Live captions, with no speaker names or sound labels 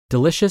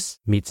Delicious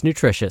meets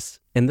nutritious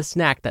in the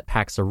snack that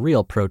packs a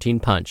real protein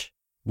punch.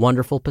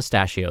 Wonderful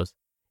Pistachios.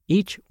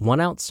 Each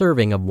 1-ounce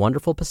serving of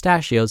Wonderful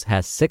Pistachios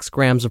has 6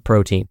 grams of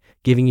protein,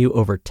 giving you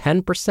over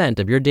 10%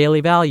 of your daily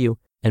value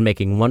and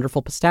making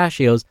Wonderful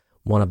Pistachios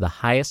one of the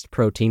highest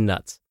protein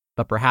nuts.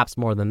 But perhaps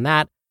more than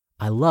that,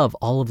 I love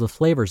all of the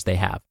flavors they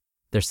have.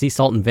 Their sea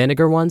salt and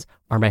vinegar ones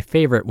are my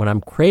favorite when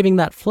I'm craving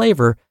that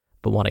flavor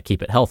but want to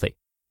keep it healthy.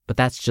 But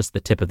that's just the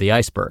tip of the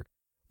iceberg.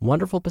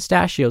 Wonderful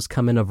Pistachios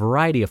come in a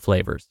variety of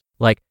flavors,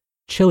 like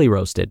chili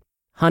roasted,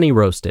 honey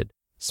roasted,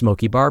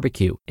 smoky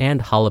barbecue,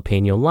 and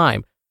jalapeno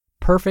lime,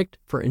 perfect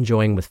for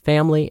enjoying with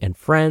family and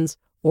friends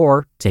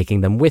or taking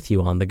them with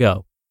you on the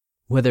go.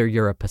 Whether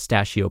you're a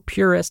pistachio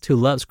purist who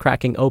loves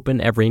cracking open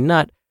every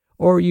nut,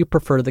 or you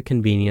prefer the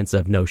convenience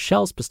of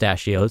no-shells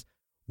pistachios,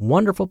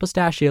 Wonderful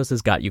Pistachios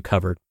has got you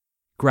covered.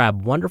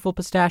 Grab Wonderful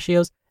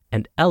Pistachios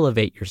and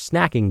elevate your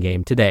snacking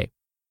game today.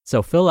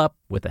 So fill up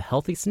with a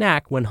healthy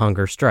snack when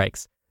hunger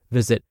strikes.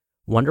 Visit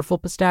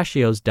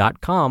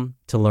wonderfulpistachios.com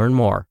to learn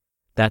more.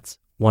 That's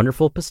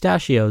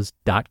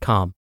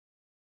wonderfulpistachios.com.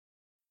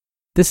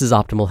 This is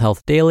Optimal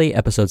Health Daily,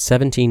 episode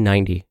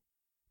 1790.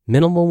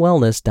 Minimal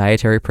Wellness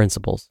Dietary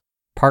Principles,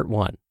 Part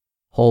 1,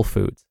 Whole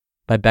Foods,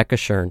 by Becca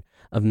Shern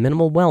of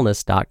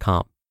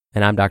minimalwellness.com.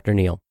 And I'm Dr.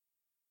 Neil.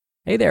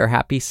 Hey there,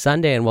 happy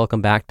Sunday and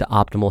welcome back to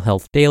Optimal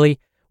Health Daily,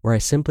 where I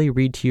simply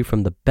read to you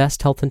from the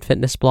best health and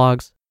fitness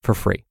blogs for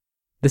free.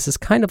 This is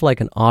kind of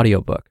like an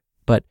audiobook,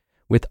 but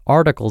with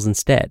articles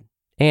instead,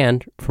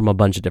 and from a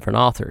bunch of different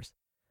authors,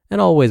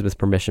 and always with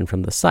permission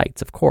from the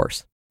sites, of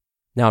course.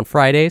 Now on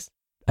Fridays,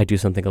 I do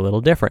something a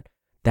little different.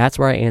 That's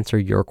where I answer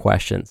your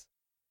questions.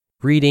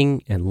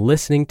 Reading and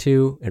listening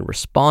to and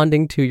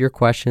responding to your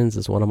questions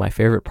is one of my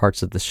favorite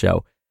parts of the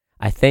show.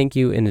 I thank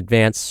you in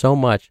advance so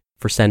much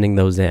for sending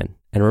those in.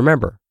 And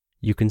remember,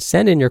 you can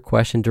send in your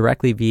question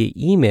directly via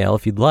email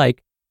if you'd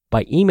like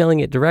by emailing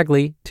it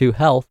directly to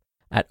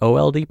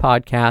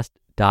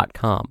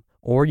health@oldpodcast.com.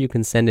 Or you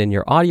can send in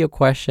your audio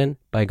question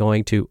by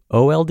going to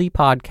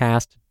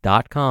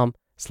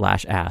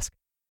oldpodcast.com/ask.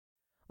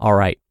 All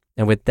right,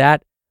 and with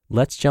that,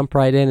 let's jump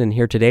right in and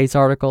hear today's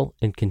article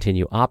and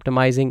continue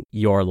optimizing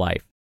your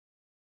life.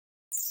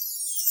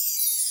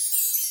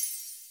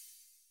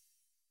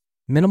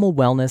 Minimal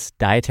Wellness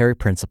Dietary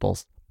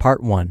Principles,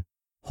 Part 1,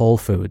 Whole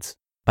Foods,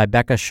 by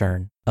Becca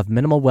Shern of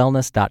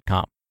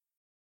minimalwellness.com.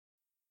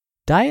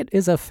 Diet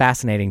is a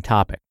fascinating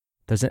topic.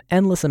 There's an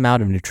endless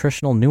amount of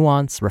nutritional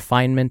nuance,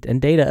 refinement,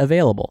 and data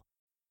available.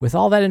 With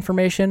all that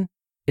information,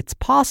 it's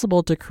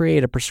possible to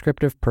create a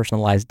prescriptive,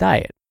 personalized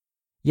diet.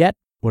 Yet,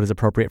 what is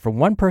appropriate for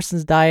one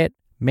person's diet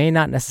may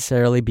not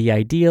necessarily be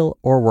ideal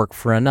or work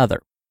for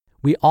another.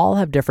 We all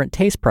have different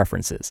taste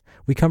preferences.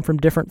 We come from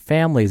different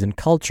families and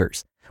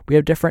cultures. We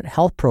have different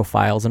health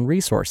profiles and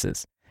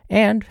resources.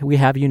 And we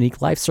have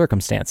unique life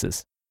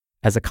circumstances.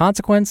 As a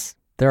consequence,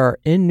 there are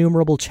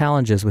innumerable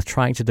challenges with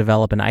trying to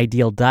develop an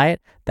ideal diet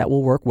that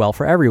will work well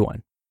for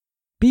everyone.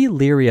 Be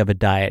leery of a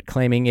diet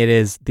claiming it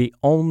is the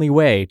only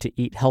way to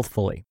eat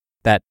healthfully,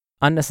 that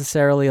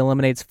unnecessarily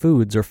eliminates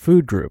foods or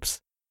food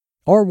groups,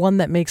 or one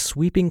that makes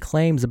sweeping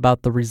claims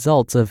about the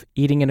results of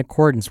eating in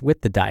accordance with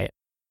the diet.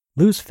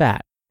 Lose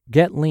fat,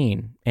 get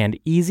lean, and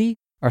easy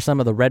are some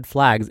of the red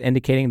flags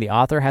indicating the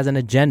author has an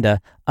agenda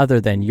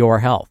other than your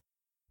health.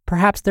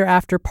 Perhaps they're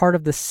after part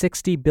of the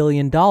 $60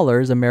 billion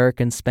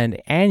Americans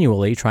spend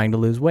annually trying to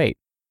lose weight.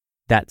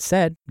 That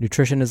said,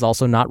 nutrition is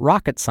also not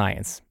rocket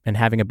science, and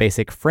having a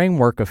basic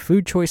framework of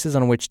food choices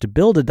on which to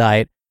build a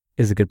diet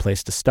is a good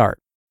place to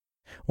start.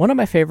 One of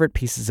my favorite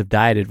pieces of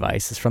diet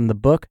advice is from the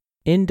book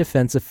In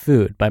Defense of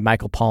Food by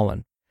Michael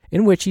Pollan,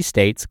 in which he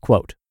states,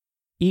 quote,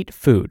 "Eat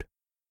food,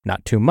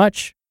 not too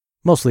much,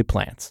 mostly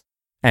plants,"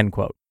 end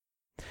quote.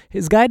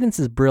 His guidance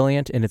is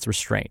brilliant in its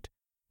restraint,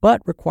 but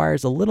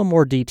requires a little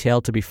more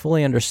detail to be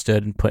fully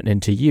understood and put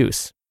into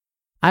use.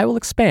 I will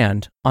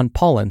expand on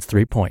Pollan's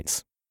 3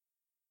 points.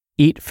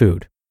 Eat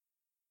food.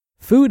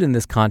 Food in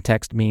this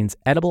context means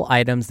edible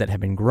items that have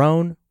been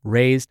grown,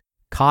 raised,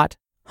 caught,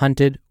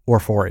 hunted,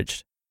 or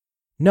foraged.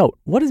 Note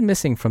what is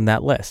missing from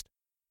that list: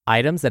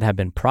 items that have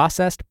been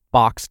processed,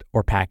 boxed,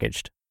 or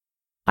packaged.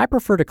 I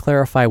prefer to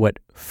clarify what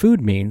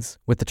food means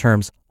with the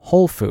terms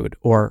whole food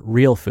or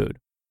real food.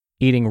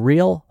 Eating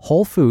real,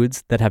 whole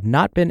foods that have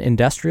not been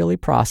industrially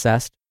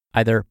processed,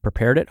 either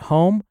prepared at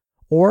home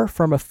or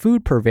from a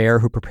food purveyor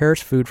who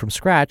prepares food from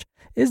scratch,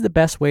 is the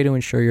best way to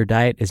ensure your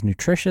diet is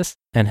nutritious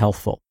and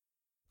healthful.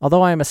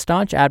 Although I am a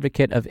staunch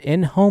advocate of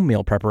in-home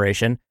meal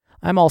preparation,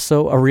 I'm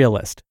also a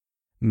realist.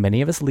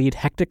 Many of us lead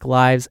hectic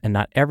lives and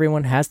not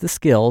everyone has the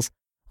skills,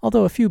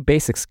 although a few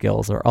basic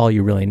skills are all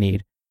you really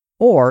need,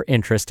 or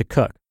interest to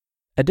cook.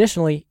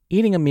 Additionally,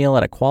 eating a meal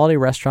at a quality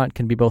restaurant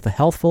can be both a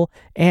healthful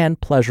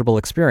and pleasurable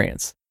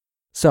experience.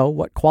 So,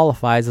 what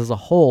qualifies as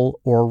a whole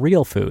or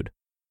real food?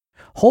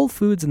 Whole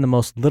foods in the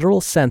most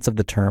literal sense of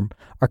the term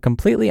are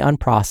completely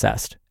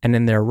unprocessed and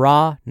in their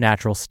raw,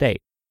 natural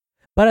state.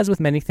 But as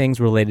with many things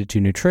related to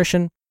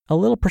nutrition, a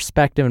little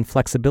perspective and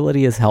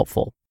flexibility is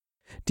helpful.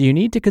 Do you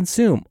need to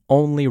consume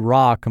only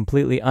raw,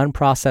 completely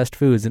unprocessed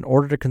foods in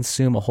order to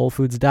consume a whole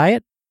foods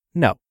diet?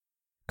 No.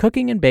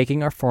 Cooking and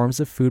baking are forms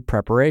of food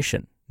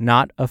preparation,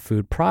 not of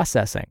food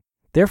processing.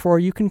 Therefore,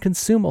 you can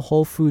consume a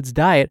whole foods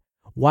diet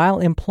while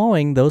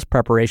employing those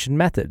preparation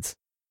methods.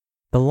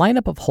 The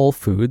lineup of whole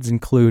foods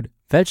include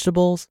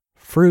vegetables,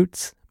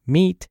 fruits,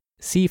 meat,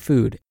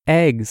 seafood,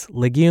 eggs,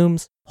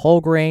 legumes,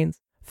 whole grains,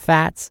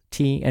 fats,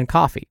 tea, and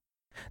coffee.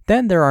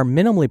 Then there are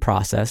minimally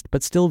processed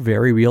but still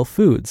very real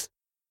foods.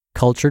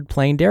 Cultured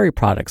plain dairy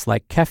products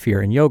like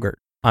kefir and yogurt,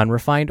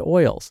 unrefined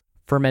oils,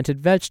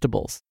 fermented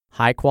vegetables,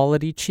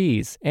 high-quality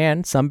cheese,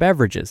 and some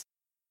beverages.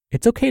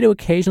 It's okay to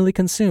occasionally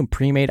consume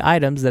pre-made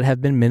items that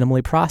have been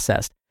minimally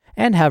processed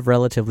and have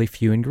relatively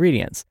few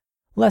ingredients.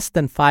 Less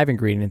than 5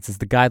 ingredients is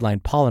the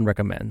guideline Pollan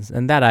recommends,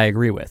 and that I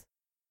agree with.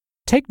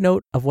 Take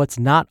note of what's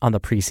not on the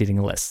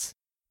preceding lists.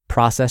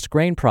 Processed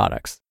grain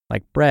products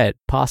like bread,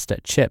 pasta,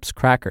 chips,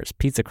 crackers,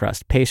 pizza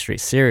crust,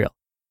 pastries, cereal.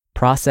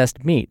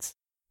 Processed meats,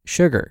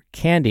 sugar,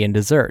 candy, and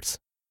desserts.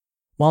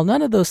 While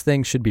none of those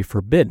things should be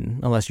forbidden,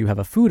 unless you have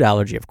a food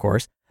allergy, of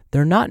course,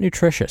 they're not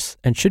nutritious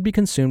and should be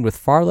consumed with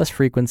far less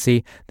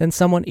frequency than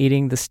someone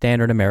eating the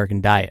standard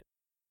American diet.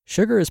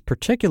 Sugar is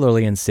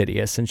particularly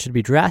insidious and should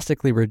be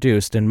drastically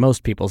reduced in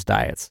most people's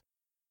diets.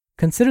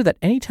 Consider that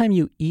anytime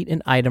you eat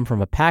an item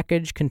from a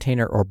package,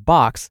 container, or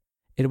box,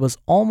 it was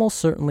almost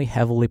certainly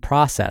heavily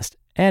processed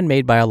and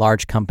made by a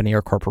large company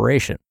or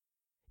corporation.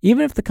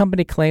 Even if the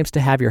company claims to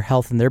have your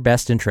health in their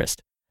best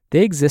interest,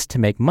 they exist to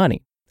make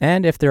money,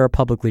 and if they're a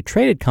publicly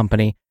traded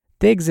company,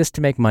 they exist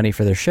to make money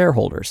for their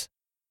shareholders.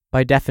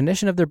 By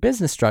definition of their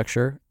business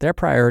structure, their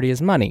priority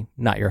is money,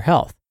 not your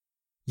health.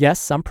 Yes,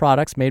 some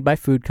products made by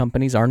food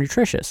companies are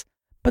nutritious,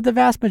 but the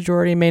vast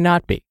majority may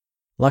not be.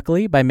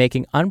 Luckily, by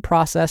making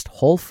unprocessed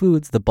whole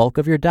foods the bulk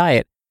of your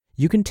diet,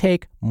 you can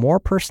take more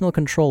personal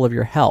control of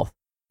your health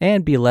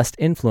and be less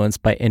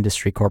influenced by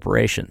industry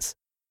corporations.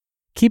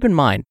 Keep in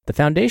mind, the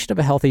foundation of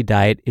a healthy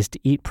diet is to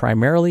eat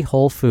primarily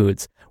whole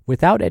foods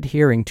without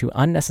adhering to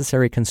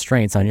unnecessary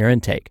constraints on your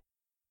intake.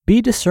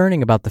 Be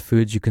discerning about the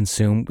foods you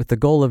consume with the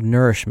goal of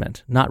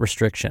nourishment, not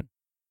restriction.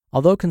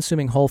 Although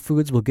consuming whole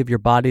foods will give your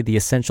body the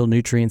essential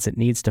nutrients it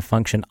needs to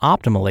function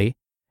optimally,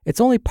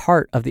 it's only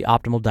part of the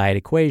optimal diet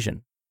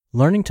equation.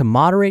 Learning to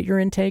moderate your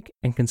intake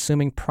and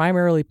consuming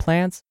primarily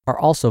plants are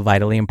also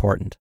vitally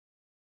important.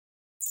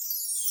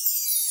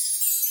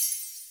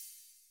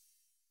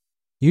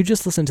 You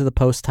just listened to the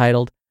post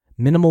titled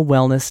Minimal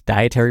Wellness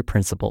Dietary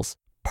Principles,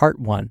 Part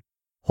 1,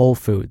 Whole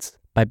Foods,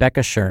 by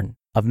Becca Shern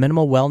of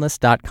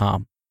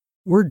minimalwellness.com.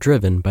 We're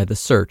driven by the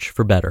search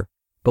for better,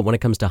 but when it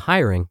comes to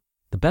hiring,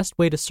 the best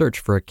way to search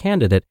for a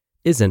candidate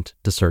isn't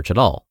to search at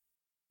all.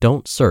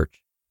 Don't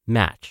search,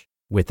 match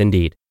with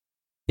Indeed.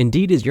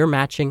 Indeed is your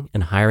matching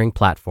and hiring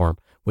platform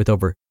with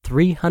over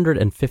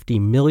 350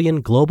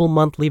 million global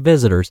monthly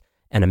visitors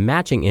and a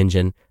matching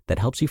engine that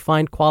helps you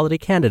find quality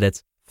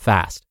candidates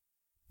fast.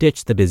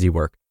 Ditch the busy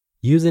work.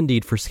 Use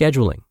Indeed for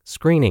scheduling,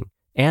 screening,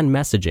 and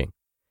messaging.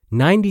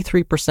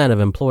 93% of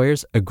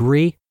employers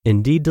agree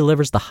Indeed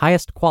delivers the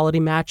highest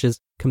quality matches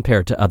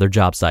compared to other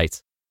job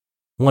sites.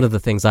 One of the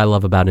things I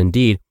love about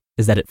Indeed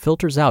is that it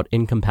filters out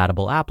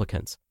incompatible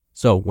applicants.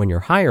 So when you're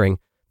hiring,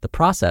 the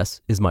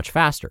process is much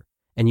faster,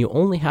 and you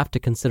only have to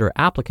consider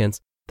applicants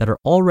that are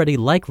already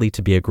likely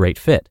to be a great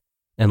fit.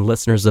 And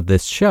listeners of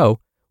this show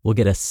will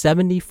get a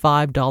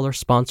 $75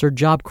 sponsored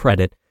job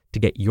credit to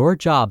get your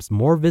jobs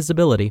more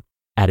visibility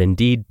at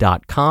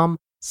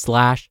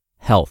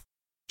Indeed.com/health.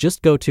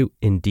 Just go to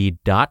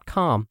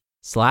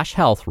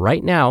Indeed.com/health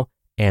right now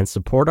and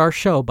support our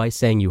show by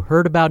saying you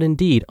heard about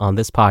Indeed on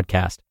this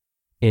podcast.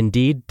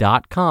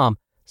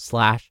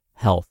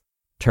 Indeed.com/health.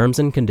 Terms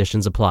and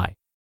conditions apply.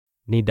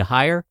 Need to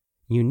hire?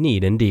 You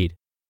need Indeed.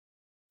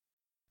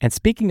 And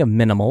speaking of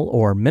minimal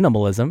or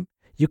minimalism,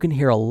 you can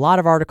hear a lot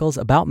of articles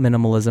about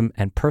minimalism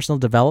and personal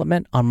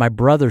development on my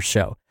brother's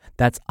show.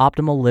 That's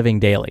Optimal Living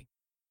Daily.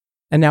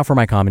 And now for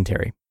my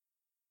commentary.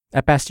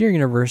 At Bastyr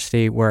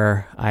University,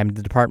 where I'm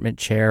the department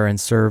chair and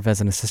serve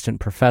as an assistant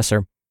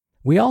professor,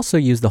 we also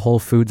use the whole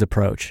foods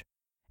approach.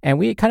 And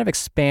we kind of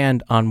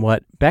expand on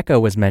what Becca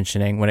was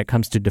mentioning when it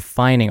comes to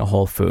defining a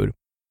whole food.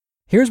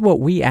 Here's what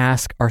we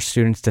ask our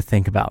students to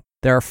think about.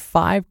 There are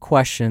 5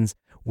 questions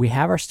we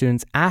have our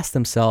students ask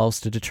themselves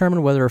to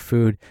determine whether a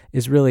food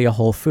is really a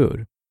whole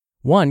food.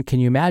 1, can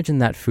you imagine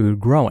that food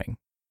growing?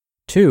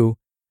 2,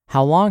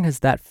 how long has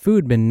that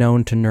food been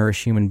known to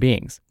nourish human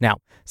beings? Now,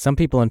 some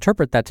people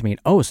interpret that to mean,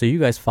 oh, so you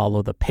guys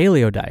follow the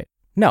paleo diet.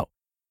 No,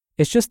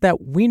 it's just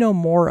that we know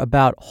more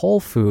about whole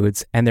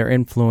foods and their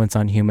influence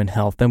on human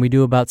health than we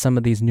do about some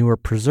of these newer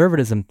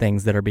preservatives and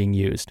things that are being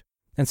used.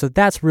 And so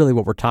that's really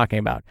what we're talking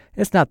about.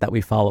 It's not that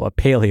we follow a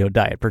paleo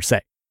diet per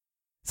se.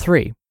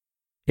 3,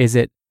 is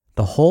it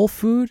the whole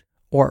food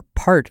or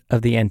part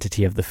of the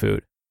entity of the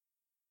food?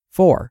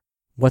 4,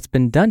 what's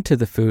been done to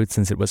the food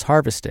since it was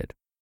harvested?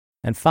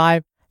 And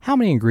 5, how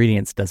many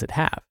ingredients does it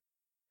have?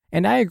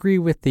 And I agree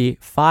with the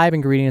 5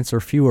 ingredients or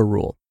fewer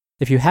rule.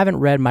 If you haven't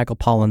read Michael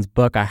Pollan's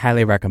book, I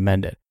highly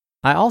recommend it.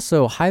 I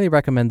also highly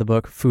recommend the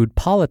book Food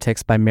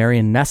Politics by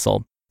Marion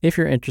Nestle if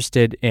you're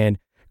interested in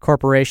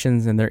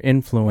corporations and their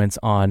influence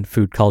on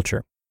food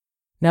culture.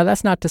 Now,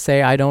 that's not to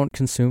say I don't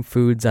consume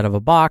foods out of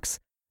a box.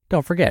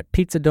 Don't forget,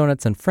 pizza,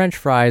 donuts, and French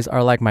fries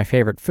are like my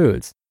favorite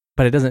foods,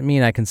 but it doesn't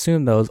mean I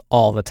consume those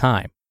all the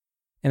time.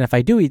 And if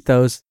I do eat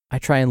those, I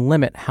try and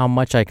limit how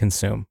much I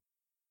consume.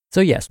 So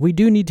yes, we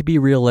do need to be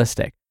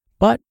realistic,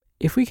 but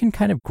if we can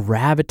kind of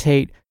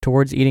gravitate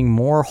towards eating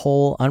more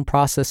whole,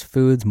 unprocessed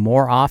foods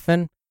more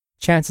often,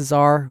 chances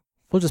are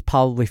we'll just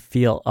probably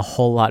feel a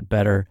whole lot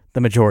better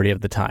the majority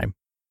of the time.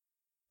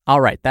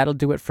 All right, that'll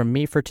do it from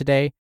me for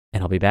today,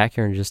 and I'll be back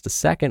here in just a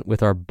second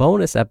with our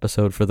bonus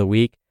episode for the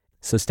week.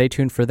 So stay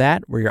tuned for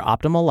that, where your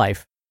optimal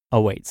life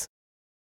awaits.